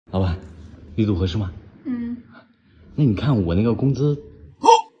老板，力度合适吗？嗯。那你看我那个工资，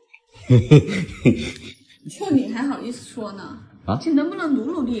就你还好意思说呢？啊，这能不能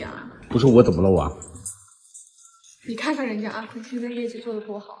努力啊？不是我怎么了我？你看看人家啊，现在业绩做得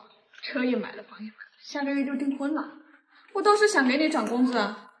多好，车也买了，房也买了，下个月就订婚了。我倒是想给你涨工资，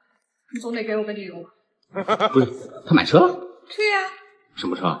你总得给我个理由吧？不是，他买车了？对呀。什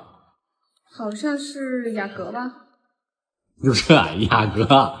么车？好像是雅阁吧？有车啊，雅阁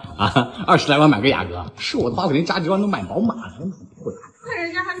啊，20来万买个雅阁，是我的话，我肯定加几万都买宝马了。那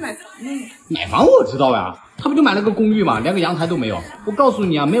人家还买房呢。买房我知道呀，他不就买了个公寓嘛，连个阳台都没有。我告诉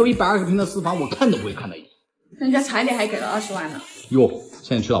你啊，没有120平的私房，我看都不会看到一眼。人家彩礼还给了20万呢。哟，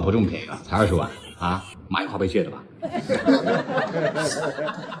现在娶老婆这么便宜了，才20万啊？马云花呗借的吧？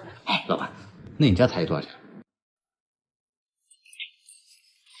哎，老板，那你家彩礼多少钱？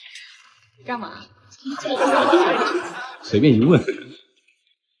干嘛？随便一问。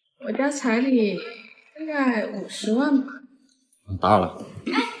我家彩礼大概50万吧。打扰了。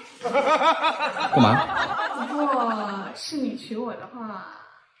干嘛？不过是你娶我的话，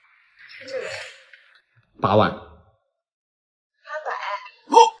是这个8万。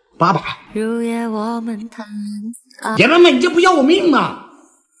800。如夜我们谈。爷们们，你这不要我命吗？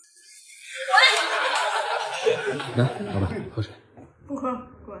来，老板，喝水。不喝，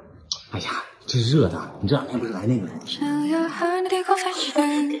滚。哎呀，这热的，你这2天不是来那个？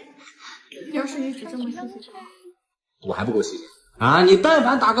要是一直这么细细说，我还不够细心啊！你但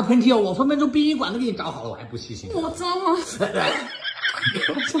凡打个喷嚏，我分分钟殡仪馆都给你找好了，我还不细心？我脏吗？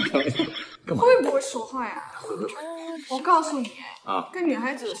干嘛？会不会说话呀？我告诉你啊，跟女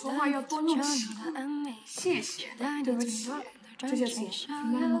孩子说话要多用心，谢谢，对不起，这些词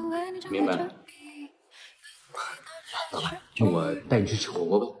明白了吗？明白了。老板，那我带你去吃火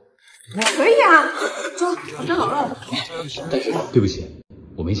锅吧。可以啊，走，我蒸好了。但是对不起，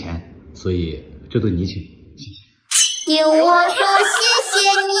我没钱，所以这顿你请，谢谢。听我说谢谢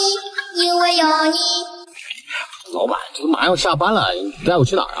你，因为有你。老板，这都马上要下班了，你带我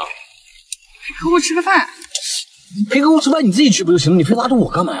去哪儿啊？陪我吃个饭。陪客户吃饭你自己去不就行了？你非拉着我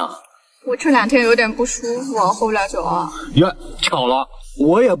干嘛呀？我这2天有点不舒服，喝不了酒啊。呀，巧了，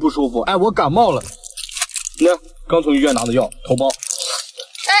我也不舒服，哎，我感冒了。那刚从医院拿的药，头孢。哎，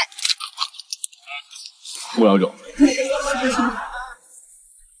不了酒。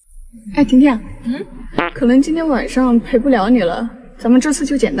哎，婷婷，可能今天晚上陪不了你了，咱们这次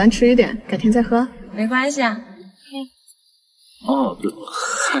就简单吃一点，改天再喝。没关系啊。哦，对了，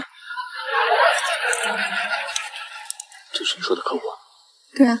这是你说的客户啊？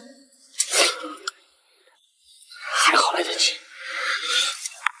对啊。还好来得及。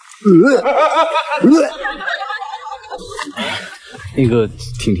那个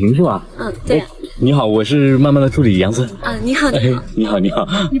婷婷是吧？嗯，对呀。你好，我是曼曼的助理杨森。啊，你好，你好，你好，你好。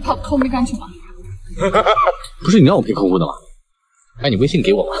你跑后面干什么？不是你让我陪客户的吗？哎，你微信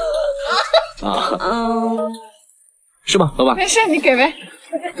给我吧。啊，是吧，老板？没事，你给呗。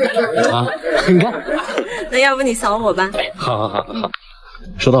啊，你看。那要不你扫我吧？好，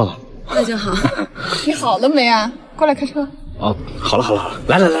收到了。那就好。你好了没啊？过来开车。哦，好了，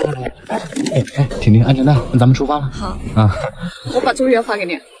来，哎，婷婷，安全带，那咱们出发了。好啊，我把作业发给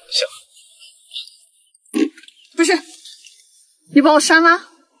你。行。不是，你帮我删了？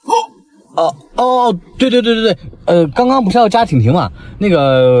哦，对，刚刚不是要加婷婷嘛？那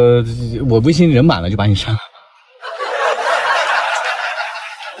个我微信人满了，就把你删了。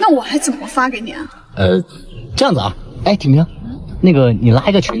那我还怎么发给你啊？这样子啊，哎，婷婷，那个你拉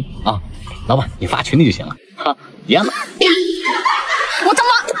一个群啊，老板你发群里就行了，哈，一样的。我他妈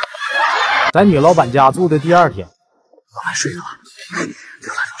在女老板家住的第2天，老板睡了吧？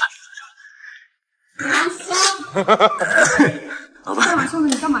溜了。老板，大晚上的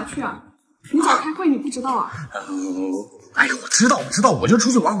你干嘛去啊？你早开会你不知道啊？哎呦，我知道，我就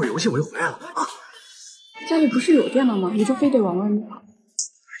出去玩会儿游戏，我就回来了啊。家里不是有电脑吗？你就非得往外面跑？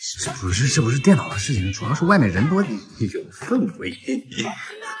这不是电脑的事情，主要是外面人多，有氛围。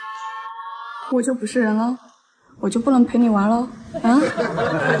我就不是人了，我就不能陪你玩喽？啊？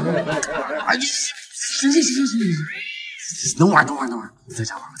哎，行，能玩，我在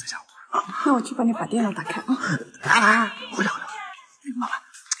家玩啊。那我去帮你把电脑打开啊。来，回来。老板，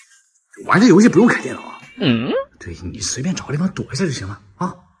玩这游戏不用开电脑啊。对，你随便找个地方躲一下就行了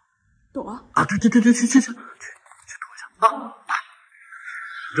啊。躲啊？对，去躲一下啊。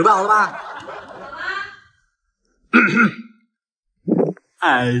准备好了吧？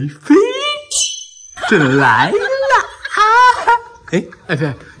爱妃，这来了啊！哎，爱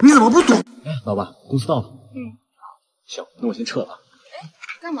妃，你怎么不躲？哎，老板，公司到了。行，那我先撤了。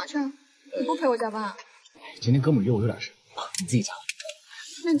干嘛去啊？你不陪我加班啊？今天哥们约我有点事啊，你自己加吧。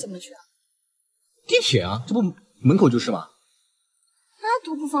那你怎么去啊？地铁啊，这不门口就是吗？那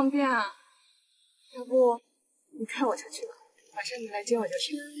多不方便啊！要不你开我车去吧，晚上你来接我就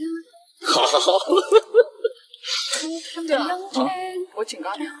行。好。对了，我警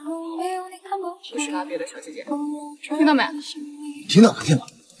告你，不许拉别的小姐姐，听到没？听到，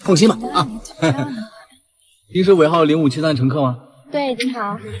放心吧啊。您是尾号0573的乘客吗？对，你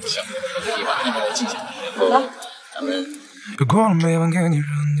好。行，可以把那个记下来。好了，咱们。如果我没晚给你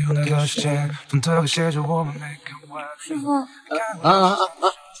扔掉那个时间，风特写着我们没看完。师傅。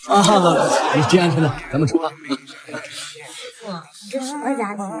你系安全带，咱们出发。你这什么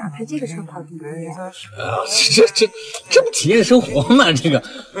家庭啊？开这个车跑地铁？这不体验生活吗？这个。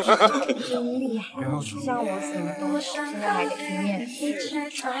真厉害，像我什么都现在还得去面试。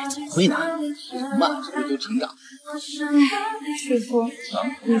会的，行吧，这不都成长。师傅，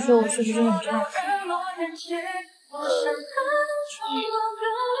你说我是不是很差劲？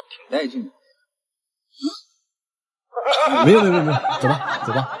挺带劲的。没有，走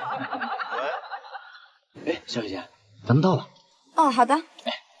吧。哎，小姐姐，咱们到了。哦，好的。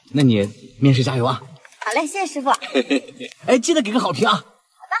哎，那你面试加油啊！好嘞，谢谢师傅。哎，记得给个好评啊！好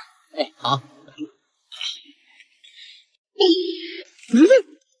的。哎，好。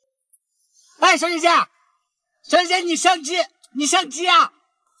哎，小姐姐，你相机啊！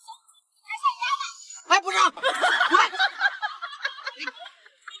哎，不是，哎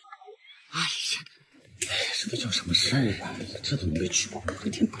呀，这都叫什么事儿啊？这都没去过，一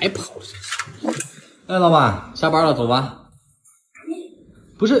天白跑了，真是。哎，老板，下班了，走吧。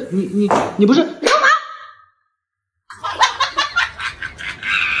不是你不是干嘛？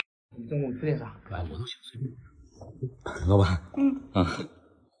你中午吃点啥？哎，我都想随便。老板，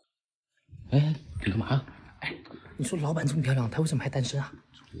哎，你干嘛呀？哎，你说老板这么漂亮，她为什么还单身啊？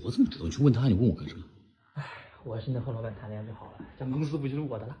我怎么知道？你去问他，你问我干什么？哎，我要是能和老板谈恋爱就好了，这样公司不就是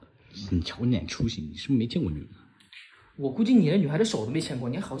我的了？你瞧你点出息，你是不是没见过女人？我估计你连女孩的手都没牵过，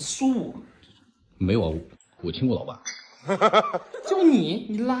你还好说我？没有啊，我亲过老板。就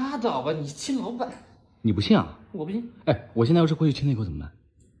你拉倒吧，你亲老板？你不信啊？我不信。哎，我现在要是过去亲他一口怎么办？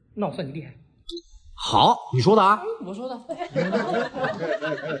那我算你厉害。好，你说的啊？我说的。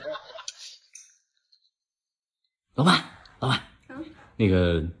老板，那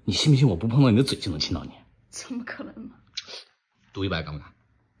个你信不信我不碰到你的嘴就能亲到你？怎么可能呢？赌100敢不敢？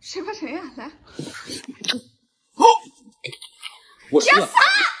谁怕谁呀？来。好，我输了。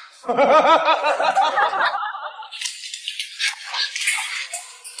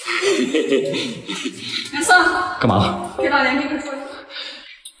杨森，干嘛了？给老娘立刻出来！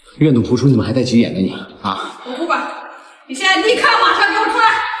愿赌服输，你怎么还带急眼呢你？啊！我不管，你现在立刻马上给我出来！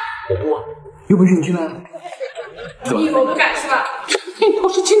我不，有本事你进来。你以为我不敢是吧？你倒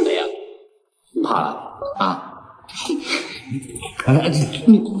是进来呀！你怕了啊？哎，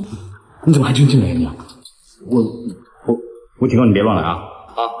你怎么还真进来呀你？我警告你别乱来啊！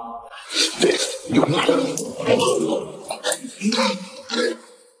啊！对，有人来了。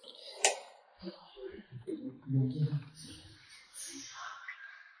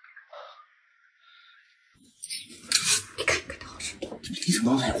你看他好吃，你怎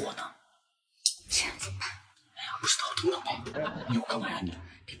么能赖我呢？现在怎么办？哎呀，不知道，等等呗。你要干嘛呀你？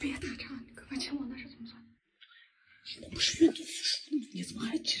你别打岔，你赶快亲我，那是怎么算？我不是愿赌服输吗？你怎么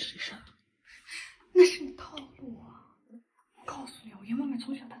还记着这事儿？那是你套路啊！我告诉你，我严妈妈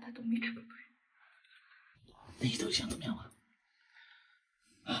从小到大都没吃过亏。那你到底想怎么样啊？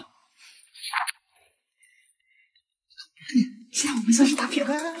啊？现在我们算是打平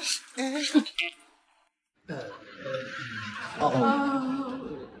了。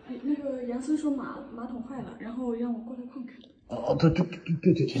那个杨森说马桶坏了，然后让我过来看看。哦，对。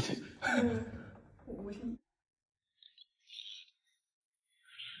我先。